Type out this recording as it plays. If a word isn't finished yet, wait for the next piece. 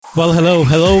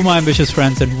Hello, my ambitious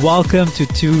friends, and welcome to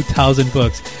 2000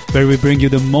 Books, where we bring you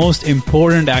the most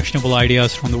important actionable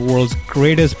ideas from the world's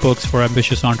greatest books for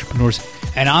ambitious entrepreneurs.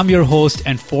 And I'm your host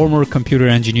and former computer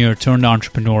engineer turned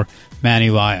entrepreneur, Manny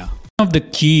Vaya. One of the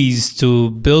keys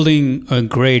to building a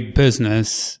great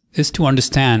business is to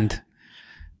understand,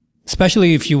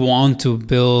 especially if you want to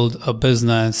build a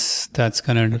business that's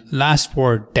going to last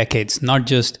for decades, not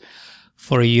just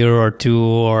for a year or two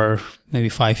or maybe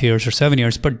 5 years or 7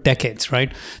 years, but decades,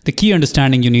 right? The key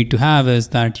understanding you need to have is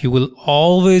that you will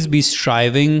always be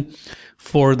striving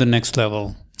for the next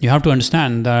level. You have to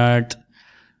understand that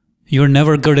you're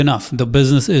never good enough. The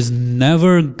business is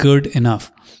never good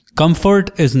enough.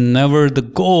 Comfort is never the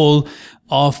goal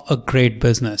of a great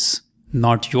business.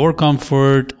 Not your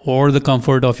comfort or the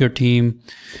comfort of your team.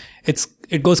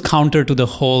 It goes counter to the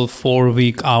whole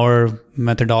 4-week hour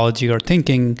methodology or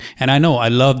thinking. And I know I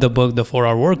love the book, The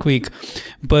 4-Hour Workweek,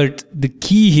 but the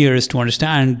key here is to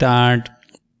understand that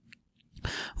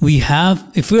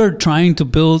if we're trying to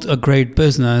build a great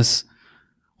business,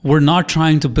 we're not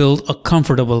trying to build a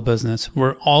comfortable business.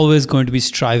 We're always going to be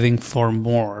striving for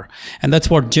more. And that's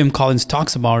what Jim Collins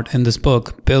talks about in this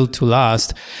book, Built to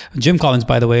Last. Jim Collins,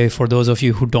 by the way, for those of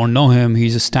you who don't know him,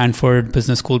 he's a Stanford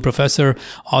Business School professor,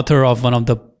 author of one of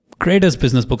the greatest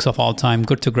business books of all time,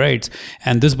 Good to Great.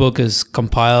 And this book is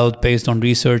compiled based on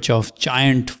research of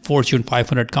giant Fortune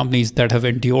 500 companies that have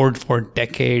endured for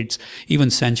decades,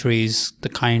 even centuries, the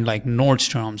kind like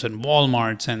Nordstrom's and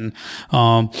Walmart's and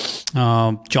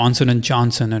Johnson &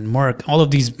 Johnson and Merck, all of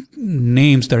these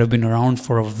names that have been around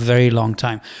for a very long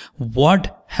time.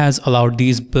 What has allowed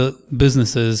these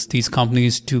businesses, these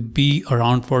companies to be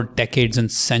around for decades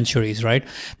and centuries, right?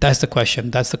 That's the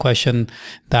question. That's the question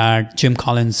that Jim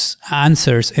Collins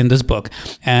answers in this book.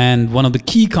 And one of the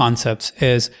key concepts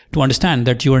is to understand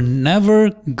that you are never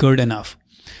good enough.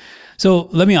 So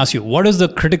let me ask you, what is the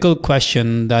critical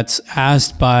question that's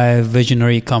asked by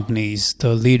visionary companies,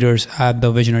 the leaders at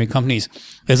the visionary companies?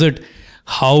 Is it,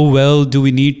 how well do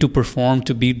we need to perform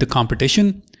to beat the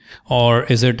competition? Or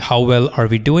is it, how well are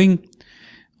we doing?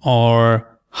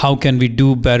 Or how can we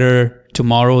do better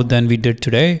tomorrow than we did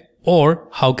today? Or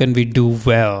how can we do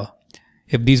well?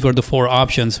 If these were the 4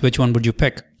 options, which one would you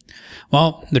pick?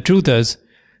 Well, the truth is,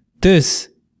 this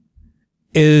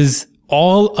is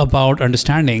all about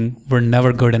understanding we're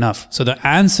never good enough. So the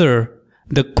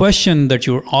question that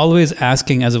you're always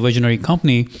asking as a visionary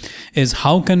company is,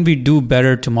 how can we do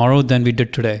better tomorrow than we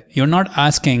did today? You're not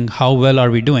asking, how well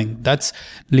are we doing? That's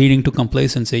leading to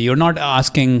complacency. You're not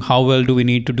asking, how well do we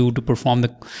need to do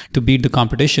to beat the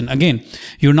competition? Again,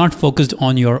 you're not focused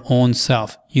on your own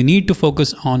self. You need to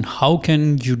focus on how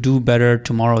can you do better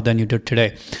tomorrow than you did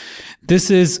today.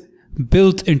 This is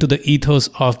built into the ethos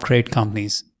of great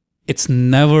companies. It's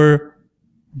never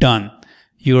done.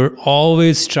 You're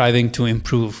always striving to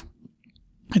improve.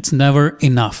 It's never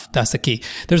enough. That's the key.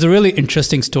 There's a really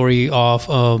interesting story of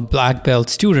a black belt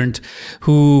student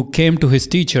who came to his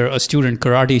teacher,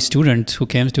 karate student who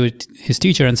came to his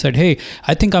teacher and said, "Hey,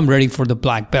 I think I'm ready for the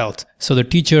black belt." So the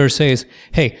teacher says,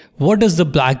 "Hey, what does the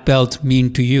black belt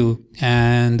mean to you?"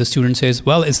 And the student says,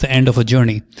 "Well, it's the end of a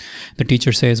journey." The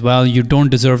teacher says, "Well, you don't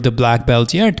deserve the black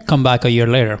belt yet. Come back a year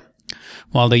later."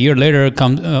 Well, a year later,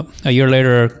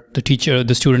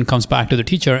 the student comes back to the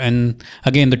teacher, and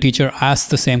again, the teacher asks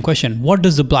the same question: "What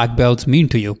does the black belt mean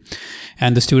to you?"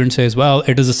 And the student says, "Well,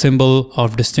 it is a symbol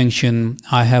of distinction.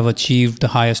 I have achieved the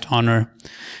highest honor."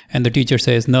 And the teacher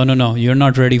says, No, you're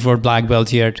not ready for black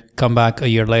belt yet. Come back a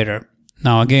year later.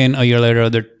 Now, again, a year later,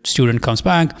 the student comes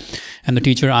back, and the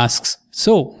teacher asks,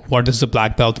 "So, what does the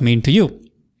black belt mean to you?"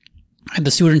 And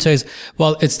the student says,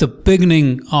 "Well, it's the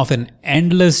beginning of an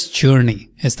endless journey.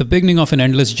 It's the beginning of an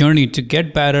endless journey to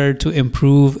get better, to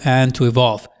improve, and to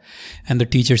evolve." And the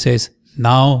teacher says,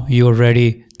 "Now you're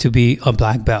ready to be a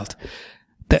black belt."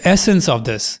 The essence of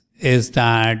this is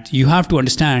that you have to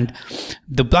understand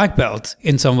the black belt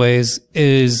in some ways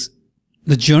is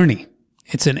the journey.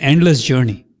 It's an endless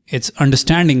journey. It's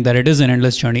understanding that it is an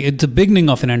endless journey. It's the beginning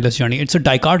of an endless journey. It's a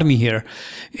dichotomy here.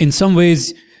 In some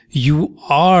ways, you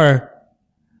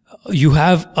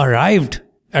have arrived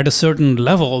at a certain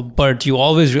level, but you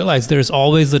always realize there's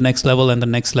always the next level and the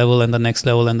next level and the next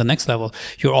level and the next level.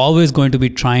 You're always going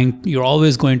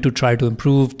to try to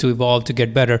improve, to evolve, to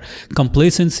get better.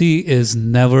 Complacency is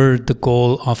never the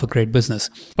goal of a great business.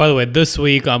 By the way, this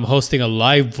week I'm hosting a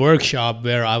live workshop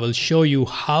where I will show you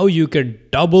how you can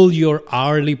double your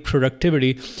hourly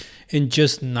productivity in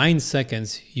just 9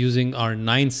 seconds using our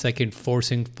 9-second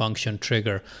forcing function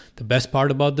trigger. The best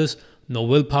part about this, no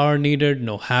willpower needed,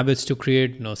 no habits to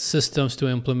create, no systems to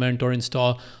implement or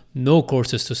install. no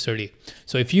courses to study.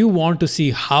 So if you want to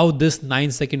see how this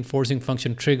 9-second forcing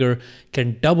function trigger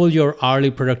can double your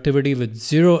hourly productivity with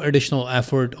zero additional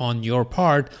effort on your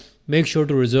part, make sure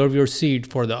to reserve your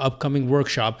seat for the upcoming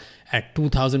workshop at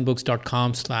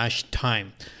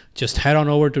 2000books.com/time. Just head on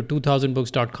over to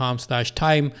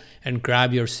 2000books.com/time and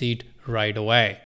grab your seat right away.